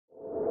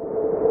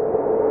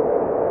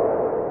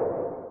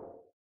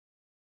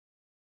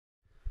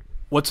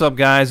What's up,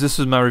 guys? This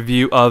is my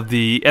review of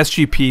the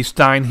SGP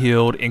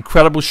Steinheil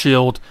Incredible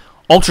Shield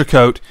Ultra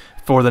Coat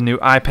for the new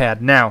iPad.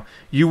 Now,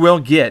 you will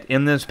get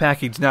in this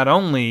package not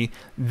only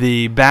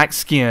the back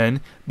skin,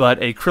 but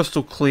a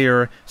crystal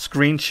clear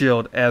screen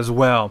shield as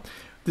well.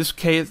 This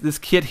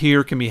kit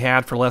here can be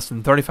had for less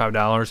than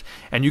 $35,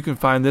 and you can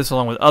find this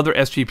along with other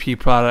SGP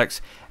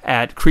products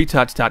at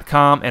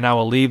creetouch.com, and I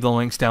will leave the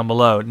links down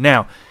below.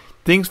 Now,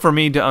 things for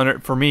me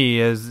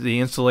is the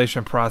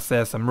installation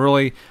process.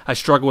 I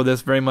struggle with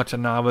this, very much a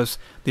novice.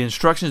 The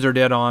instructions are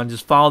dead on.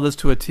 Just follow this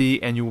to a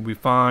T and you will be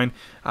fine.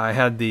 I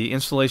had the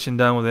installation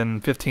done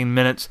within 15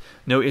 minutes,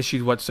 no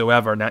issues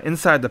whatsoever. Now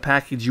inside the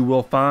package you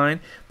will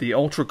find the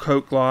Ultra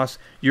Coat Gloss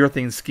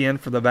Urethane Skin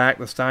for the back,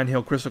 the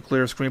Steinheil Crystal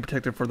Clear Screen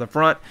Protector for the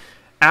front,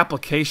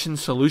 application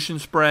solution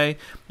spray.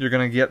 You're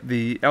going to get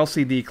the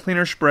LCD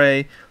cleaner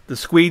spray, the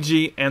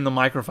Squeegee, and the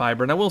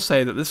microfiber. And I will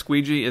say that this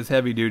Squeegee is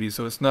heavy duty,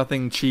 so it's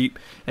nothing cheap,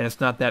 and it's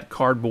not that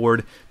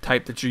cardboard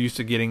type that you're used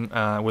to getting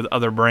with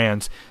other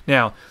brands.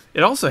 Now,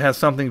 it also has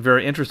something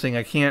very interesting.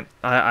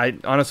 I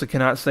honestly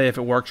cannot say if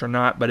it works or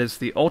not, but it's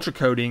the ultra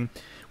coating,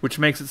 which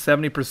makes it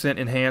 70%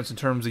 enhanced in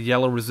terms of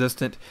yellow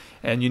resistant,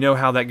 and you know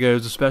how that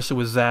goes, especially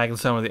with Zag and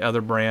some of the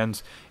other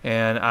brands,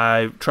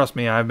 and trust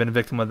me, I've been a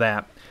victim of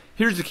that.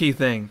 Here's the key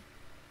thing.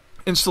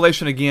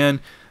 Installation again,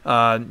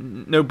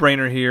 no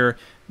brainer here.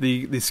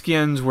 The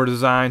skins were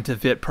designed to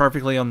fit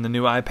perfectly on the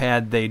new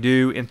iPad. They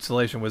do.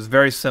 Installation was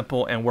very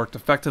simple and worked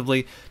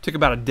effectively. Took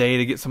about a day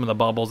to get some of the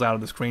bubbles out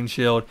of the screen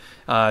shield,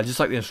 just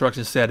like the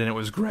instructions said, and it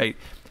was great.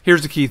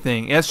 Here's the key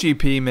thing.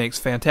 SGP makes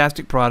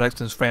fantastic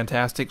products and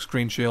fantastic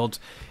screen shields,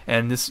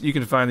 and you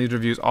can find these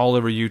reviews all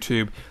over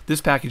YouTube.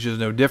 This package is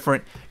no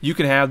different. You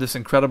can have this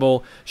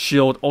incredible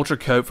shield ultra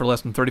coat for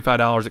less than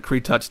 $35 at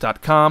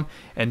creetouch.com,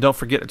 and don't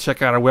forget to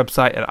check out our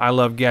website at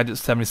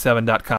ilovegadgets77.com.